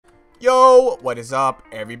Yo, what is up,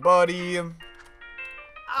 everybody?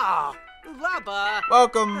 Ah, Laba.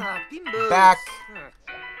 Welcome Bimbos. back.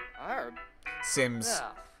 Arb. Sims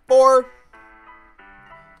 4.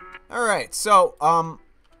 Alright, so, I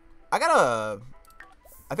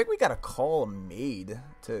think we gotta call a maid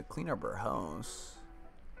to clean up our house.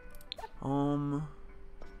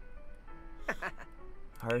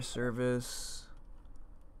 Hire service.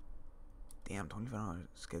 Damn, $25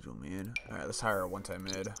 schedule maid. Alright, let's hire a one-time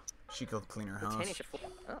maid. She could clean her house.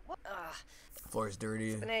 Floor is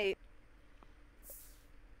dirty.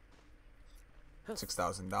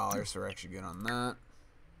 $6,000, so we're actually good on that.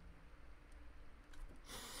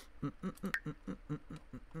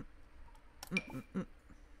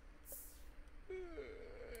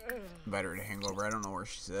 Invite her to hangover. I don't know where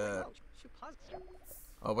she's at.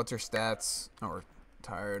 Oh, what's her stats? Oh, we're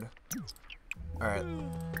tired. Alright,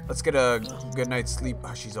 let's get a good night's sleep.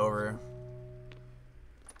 Oh, she's over.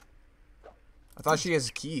 I thought she has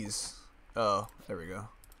keys. Oh, there we go.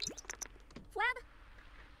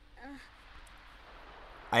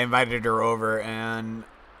 I invited her over and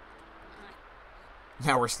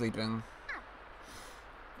now we're sleeping.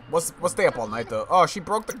 We'll stay up all night though. Oh, she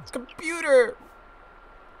broke the computer.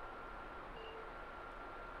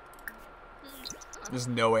 There's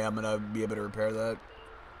no way I'm gonna be able to repair that,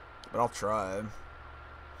 but I'll try.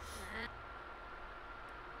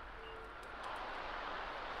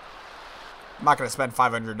 I'm not gonna spend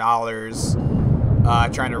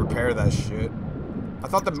 $500 trying to repair that shit. I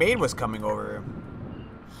thought the maid was coming over.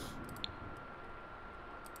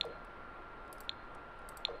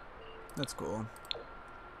 That's cool.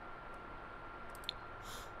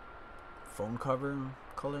 Phone cover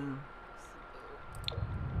color.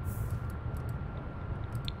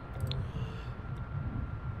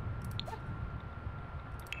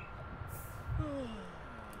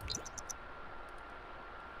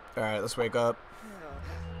 Alright, let's wake up.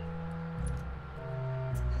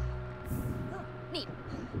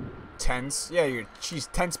 Tense? Yeah, she's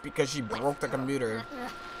tense because she broke the computer.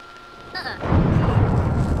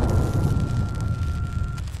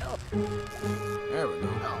 There we go.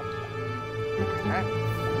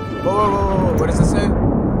 Whoa, what does it say?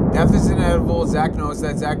 Death is inevitable. Zach knows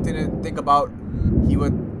that. Zach didn't think about he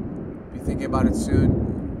would be thinking about it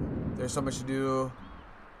soon. There's so much to do.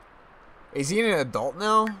 Is he an adult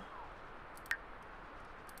now?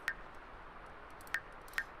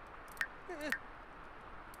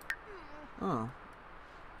 Oh.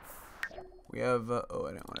 We have, oh,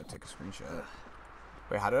 I didn't want to take a screenshot.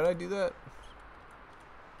 Wait, how did I do that?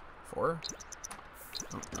 4?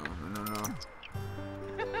 Oh, no.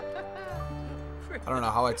 I don't know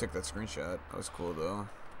how I took that screenshot. That was cool, though.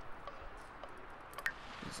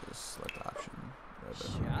 Jesus, select option.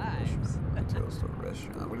 Details to a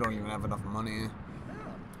restaurant. We don't even have enough money.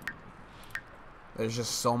 There's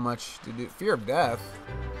just so much to do. Fear of death.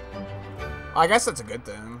 I guess that's a good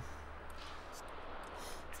thing.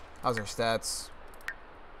 How's our stats?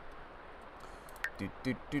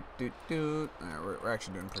 Alright, we're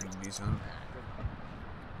actually doing pretty decent.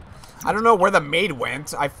 I don't know where the maid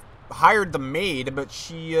went. I hired the maid, but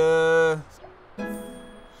she,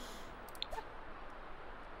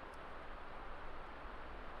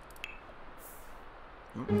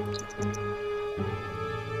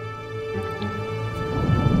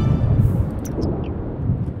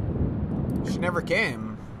 she never came.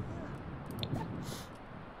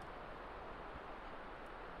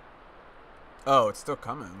 Oh, it's still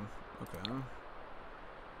coming. Okay.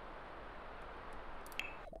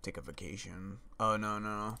 Take a vacation. Oh,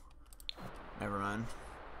 no. Never mind.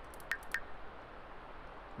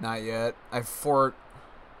 Not yet. I have four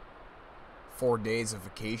days of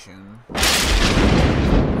vacation.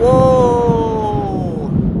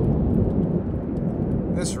 Whoa!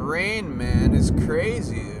 This rain, man, is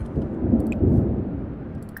crazy.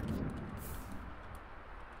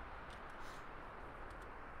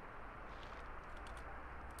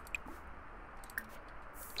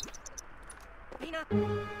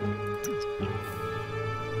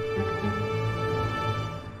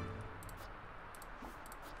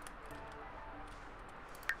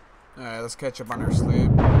 Alright, let's catch up on our sleep.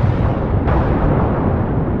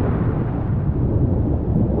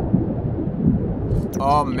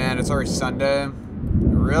 Oh man, it's already Sunday.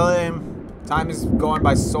 Really? Time is going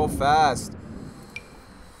by so fast.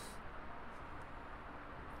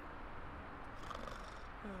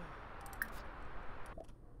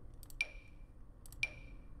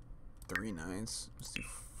 Three nights. Let's do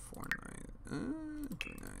 4 nights.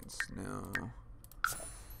 3 nights. No.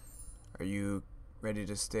 Are you ready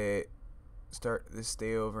to start this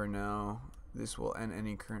day over now? This will end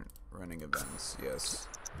any current running events. Yes.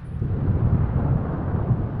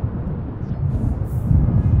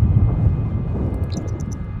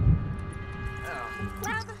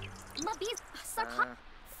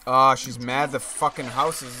 Oh, she's mad the fucking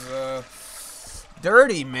house is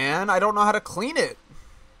dirty, man. I don't know how to clean it.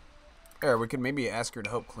 There, we could maybe ask her to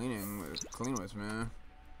help clean with me.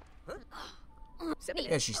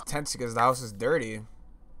 Yeah, she's tense because the house is dirty.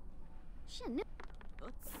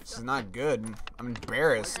 This is not good. I'm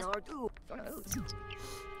embarrassed.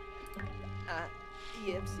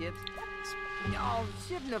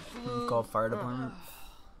 Call fire department.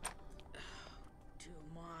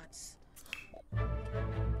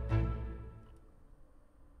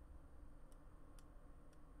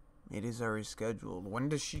 It is already scheduled. When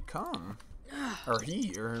does she come? Or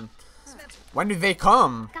he? Or when do they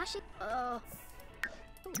come?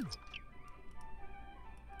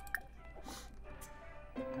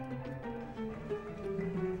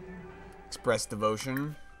 Express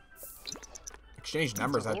devotion. Exchange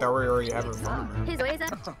numbers. I thought we already have her phone number.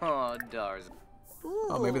 Oh, Dars.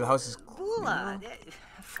 Oh, maybe the house is.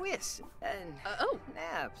 Fwiss. Oh.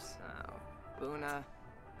 Naps. Buna.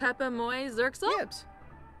 Peppa Moy Zerxel? Gibbs.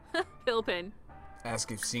 Pilpin.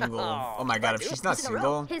 Ask if single. Oh my god, if she's not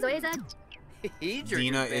single.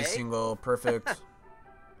 Dina is single. Perfect.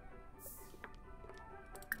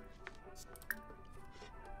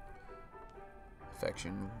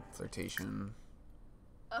 Affection, flirtation.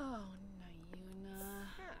 Oh,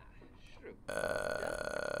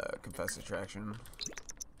 Nayuna. Confess attraction.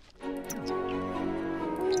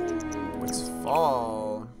 It's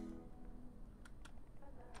fall.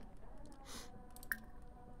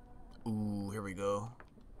 Ooh, here we go.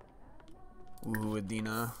 Ooh,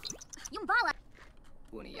 Adina.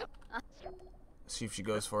 See if she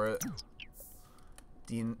goes for it.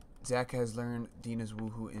 Zach has learned Dina's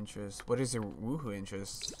woohoo interest. What is her woohoo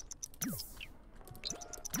interest?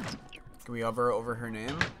 Can we hover over her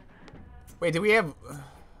name? Wait, do we have...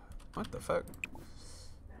 What the fuck?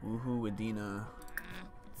 Woohoo with Dina.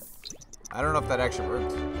 I don't know if that actually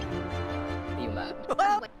worked.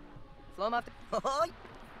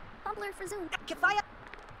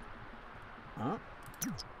 Huh?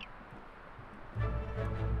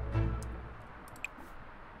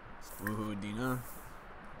 Woohoo with Dina.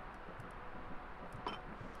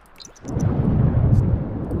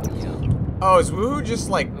 Oh, is Woohoo just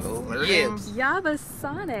like flirting?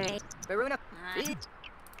 Yabasane.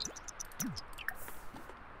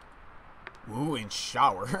 Woo in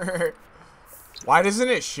shower. Why doesn't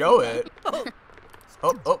it show it?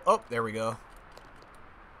 Oh, there we go.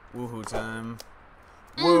 Woohoo time.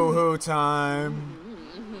 Woohoo time.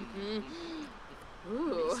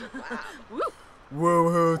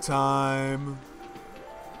 Woohoo time.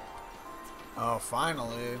 Oh,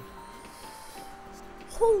 finally.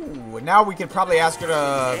 Whew. Now we could probably ask her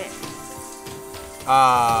to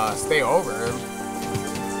stay over.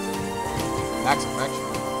 Max affection.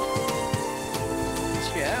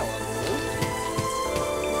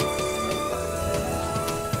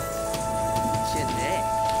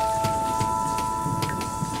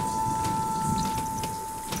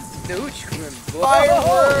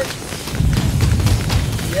 Fireworks!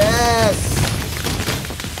 Yes!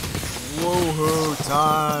 Woohoo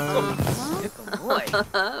time!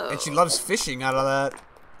 And she loves fishing out of that.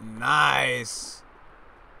 Nice.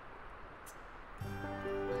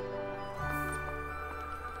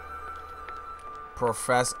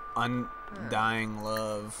 Profess undying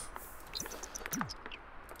love.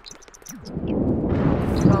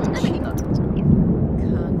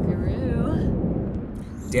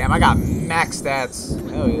 Damn, I got max stats.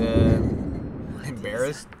 Hell yeah.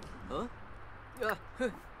 Embarrassed.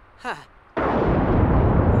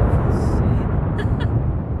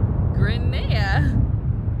 Grenea.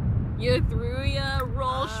 Ythruya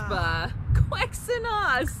Rolshba.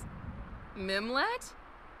 Quexenos. Mimlet.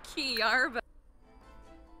 Kiarba.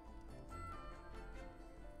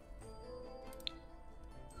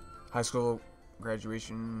 High school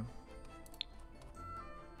graduation.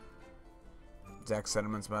 Zach's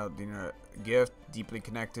sentiments about Dina. Gift. Deeply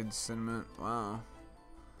connected sentiment. Wow.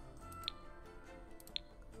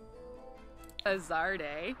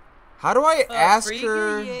 Azarde. How do I ask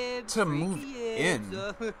her to move in?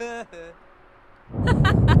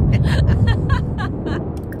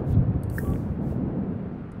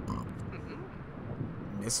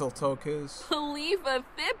 Mistletoe kiss? Khalifa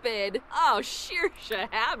Thipid. Oh, sheer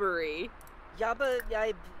shahabbery. Yaba,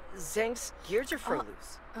 Zanks, gears are for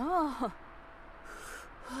loose. Oh.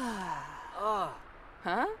 Oh.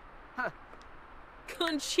 Huh?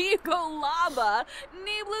 Conchico Laba.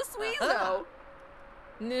 Nibla Suizo.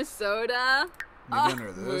 Nisoda. Maybe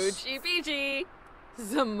under this. Moochie Peachy.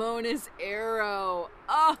 Zamona's Arrow.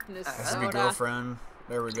 Oh, Has to be Nisoda. girlfriend.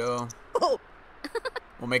 There we go.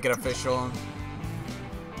 We'll make it official.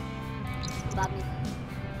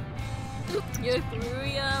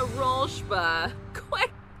 Yathuria Rolshba.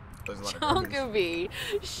 Quick. There's a lot of garbage. Chonkavi.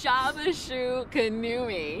 Shabashu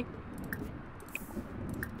Kanumi.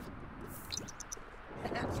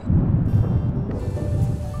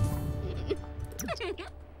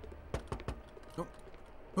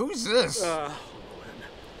 Who's this?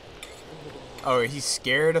 Oh, he's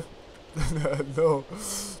scared? No.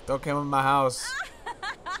 Don't come in my house.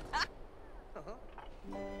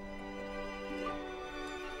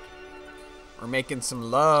 We're making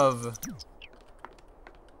some love.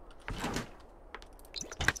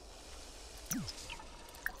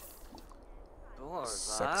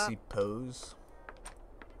 Sexy pose.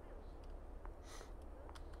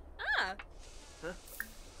 Ah. Huh?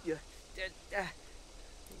 Yeah.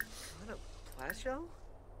 What a plateau?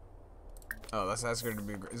 Oh, let's ask her to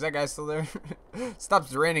be. Is that guy still there?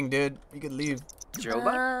 Stops raining, dude. You could leave.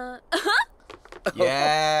 Joba?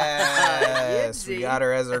 Yes, we got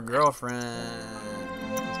her as our girlfriend.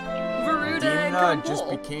 Veruda Dina just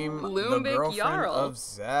Kabul. became the Lumbik girlfriend Jarl. of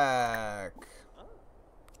Zach.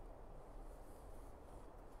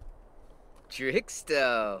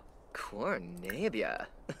 Drixto. Cornabia.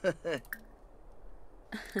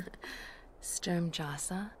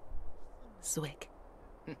 Sturmjasa. Zwick.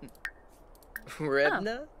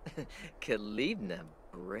 Rebna. Kalibna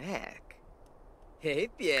Brack.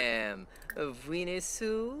 Hepiam.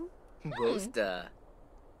 Vinesu. Bosta.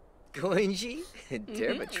 Goinji.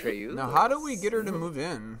 Dermatreus. Now, how do we get her to move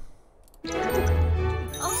in?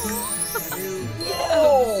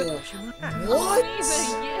 Oh, What?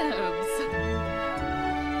 Yibs.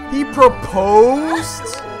 He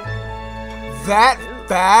proposed? That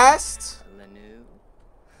fast?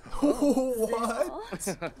 What?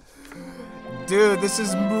 Dude, this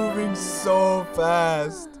is moving so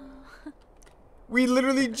fast. We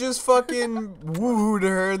literally just fucking wooed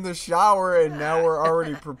her in the shower and now we're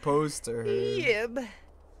already proposed to her. Yib.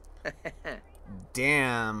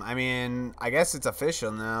 Damn, I mean, I guess it's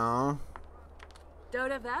official now.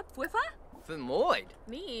 Doda Vap Wiffa? Femoid.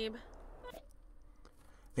 Neeb.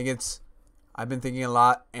 I think I've been thinking a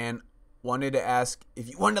lot and wanted to ask if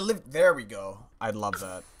you wanted to live. There we go. I'd love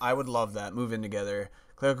that. I would love that. Move in together.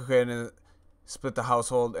 Click OK and split the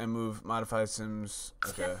household and move modified Sims.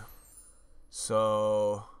 Okay.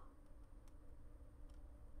 So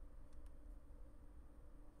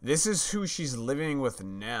this is who she's living with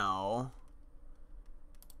now.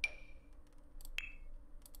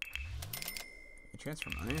 You transfer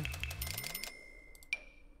money?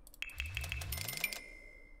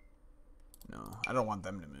 No, I don't want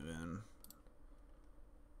them to move in.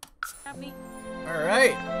 Have me. All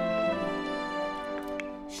right.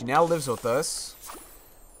 She now lives with us.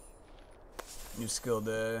 New skill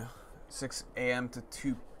day. 6 a.m. to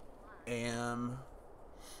 2 a.m.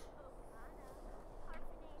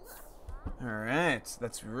 All right,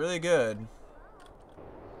 that's really good.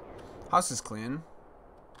 House is clean.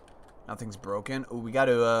 Nothing's broken. Oh, we got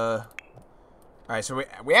to. All right, so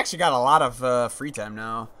we actually got a lot of free time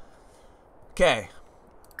now. Okay.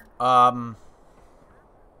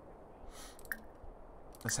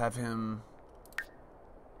 Let's have him.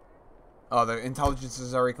 Oh, the intelligence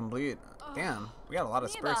is already complete. Damn, we got a lot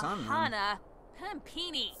of spare time. Hana.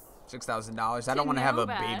 Pampini. $6,000. I don't want to have a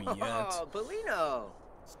baby yet. Oh, Bellino.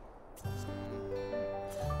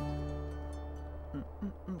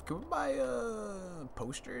 Can we buy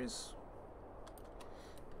posters?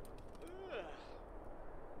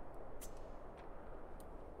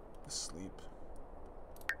 Sleep.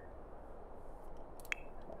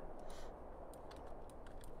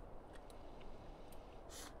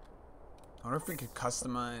 I wonder if we could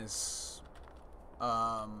customize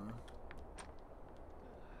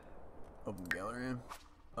open gallery.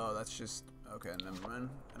 Oh, that's just okay, never mind.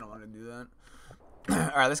 I don't want to do that.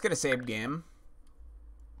 Alright, let's get a save game.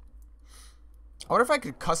 I wonder if I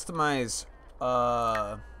could customize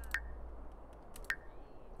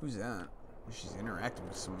who's that? She's interacting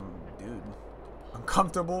with some dude.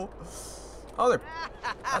 Uncomfortable. Oh,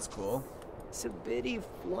 that's cool. It's a bitty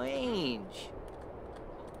flange.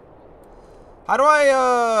 How do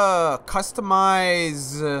I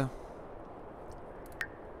customize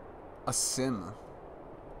a sim?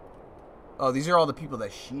 Oh, these are all the people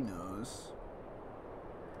that she knows.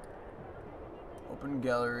 Open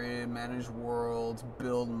gallery, manage worlds,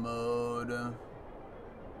 build mode.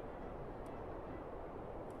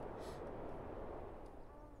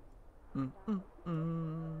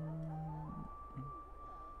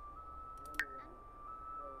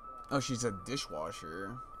 Oh, she's a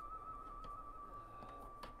dishwasher.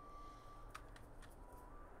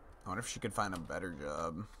 I wonder if she could find a better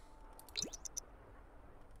job.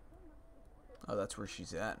 Oh, that's where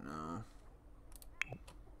she's at now.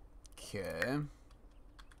 Okay.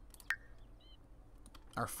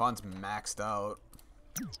 Our funds maxed out.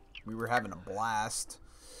 We were having a blast.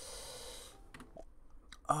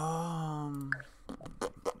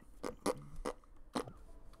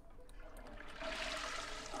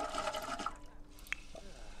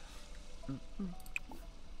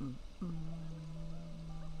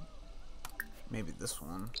 Maybe this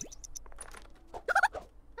one.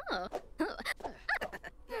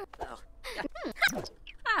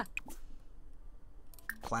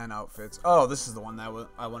 Plan outfits. Oh, this is the one that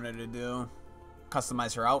I wanted to do.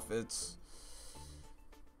 Customize her outfits.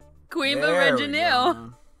 Queen There we original.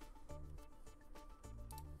 go.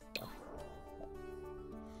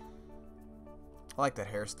 I like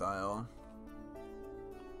that hairstyle.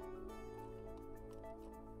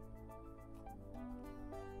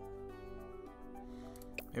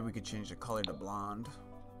 Maybe we could change the color to blonde.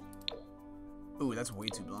 Ooh, that's way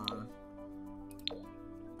too blonde.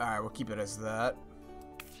 Alright, we'll keep it as that.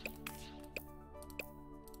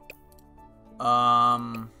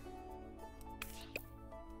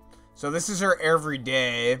 So this is her every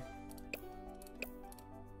day.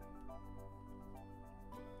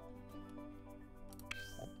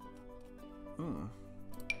 Ooh.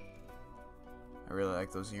 I really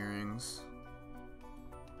like those earrings.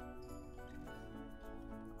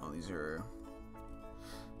 Oh, these are...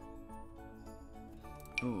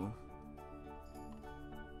 Ooh.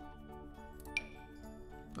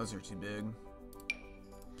 Those are too big.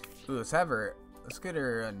 Ooh, let's have her... Let's get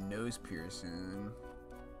her a nose piercing.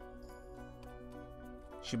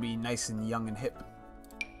 Should be nice and young and hip.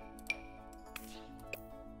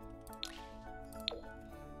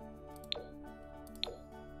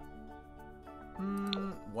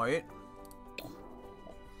 White.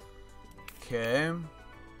 Okay.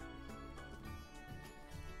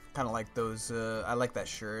 Kind of like those, I like that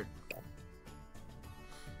shirt.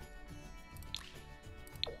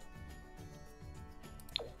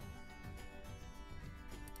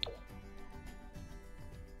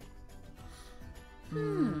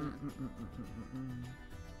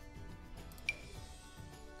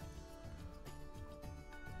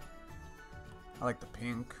 I like the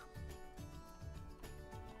pink.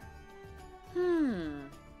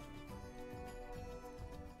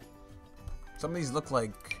 Some of these look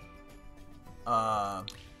like, oh,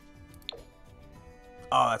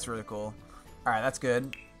 that's really cool. All right, that's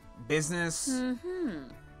good. Business.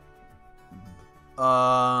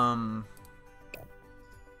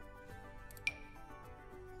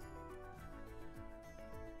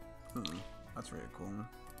 That's really cool.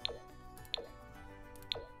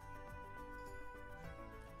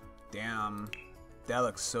 Damn, that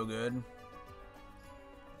looks so good.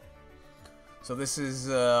 So this is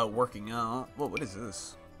working out. Whoa, what is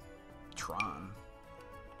this? Tron.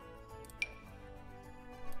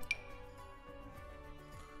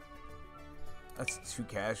 That's too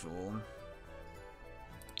casual.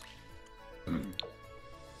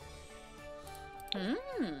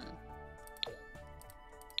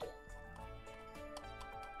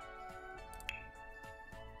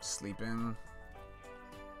 Sleeping.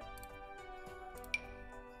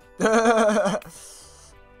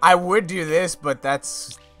 I would do this, but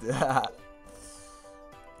that's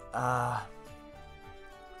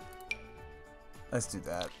let's do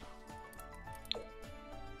that.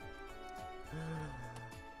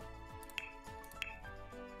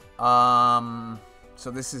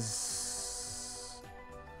 So this is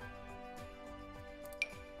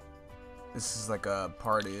like a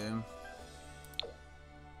party.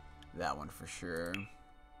 That one for sure.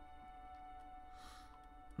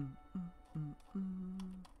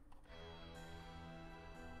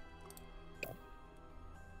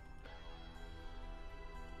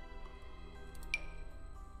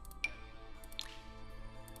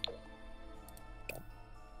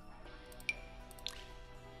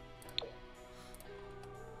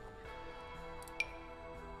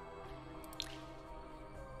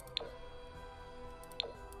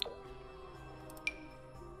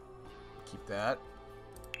 Keep that.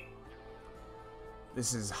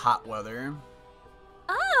 This is hot weather.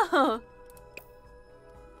 Oh.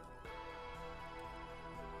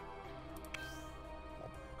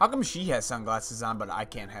 How come she has sunglasses on, but I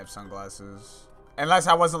can't have sunglasses? Unless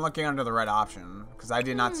I wasn't looking under the right option, because I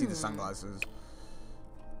did not see the sunglasses.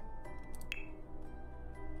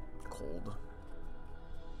 Cold.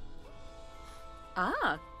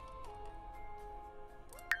 Ah.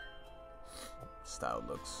 Style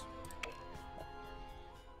looks.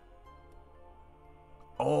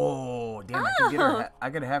 Oh, damn! I could get her.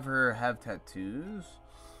 I could have her have tattoos.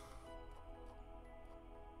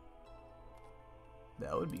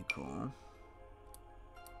 That would be cool.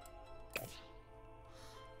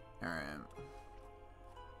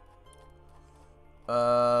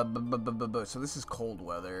 So this is cold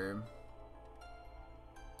weather.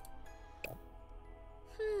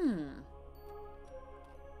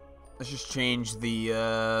 Let's just change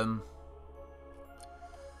the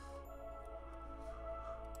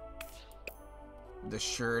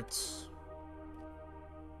shirts.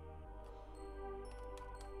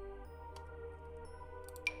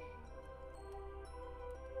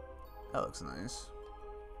 That looks nice.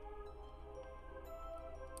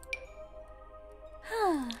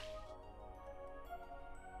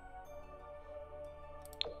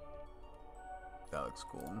 That looks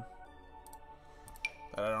cool.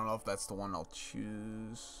 But I don't know if that's the one I'll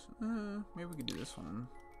choose. Maybe we could do this one.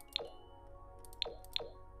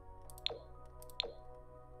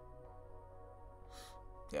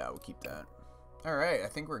 Yeah, we'll keep that. Alright, I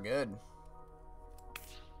think we're good.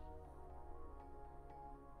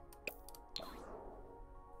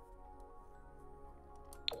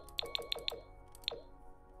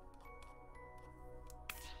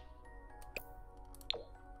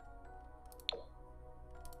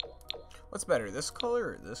 What's better, this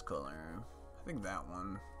color or this color? I think that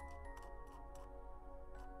one.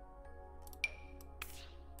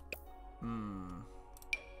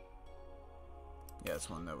 Yeah, it's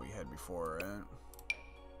one that we had before, right?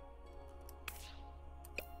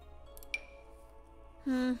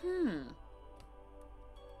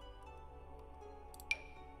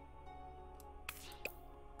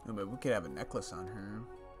 Oh, but we could have a necklace on her.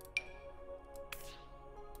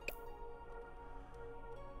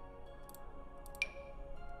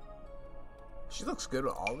 She looks good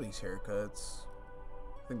with all these haircuts.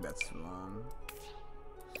 I think that's too long.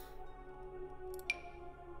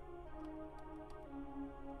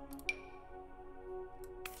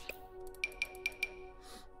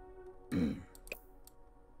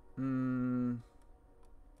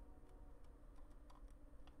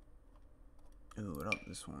 Ooh, what up?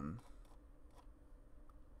 This one.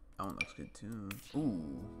 That one looks good too. Ooh,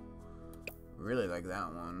 really like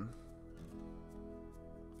that one.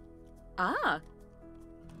 The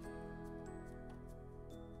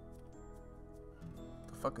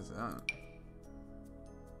fuck is that?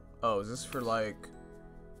 Oh, is this for like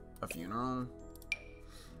a funeral?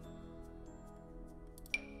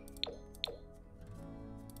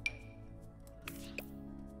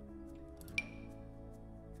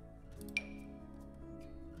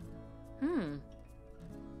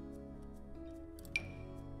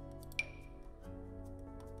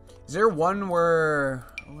 Is there one where...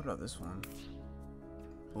 Oh, what about this one?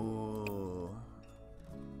 Ooh.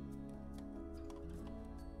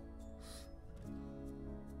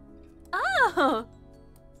 Oh.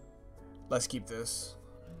 Let's keep this.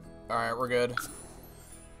 Alright, we're good.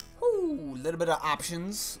 Ooh, a little bit of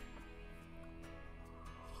options.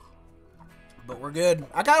 But we're good.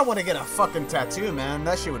 I kinda want to get a fucking tattoo, man.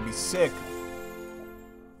 That shit would be sick.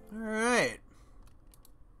 Alright.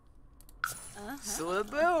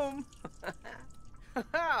 Boom.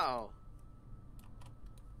 Wow.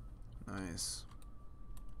 Nice.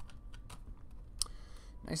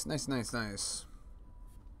 Nice.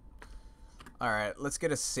 Alright, let's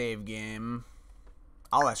get a save game.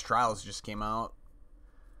 Outlast Trials just came out.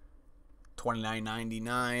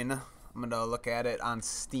 $29.99. I'm gonna look at it on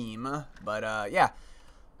Steam. But yeah.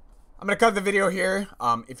 I'm gonna cut the video here.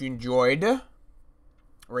 If you enjoyed,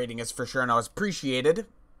 rating is for sure and always appreciated.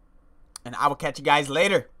 And I will catch you guys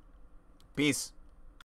later. Peace.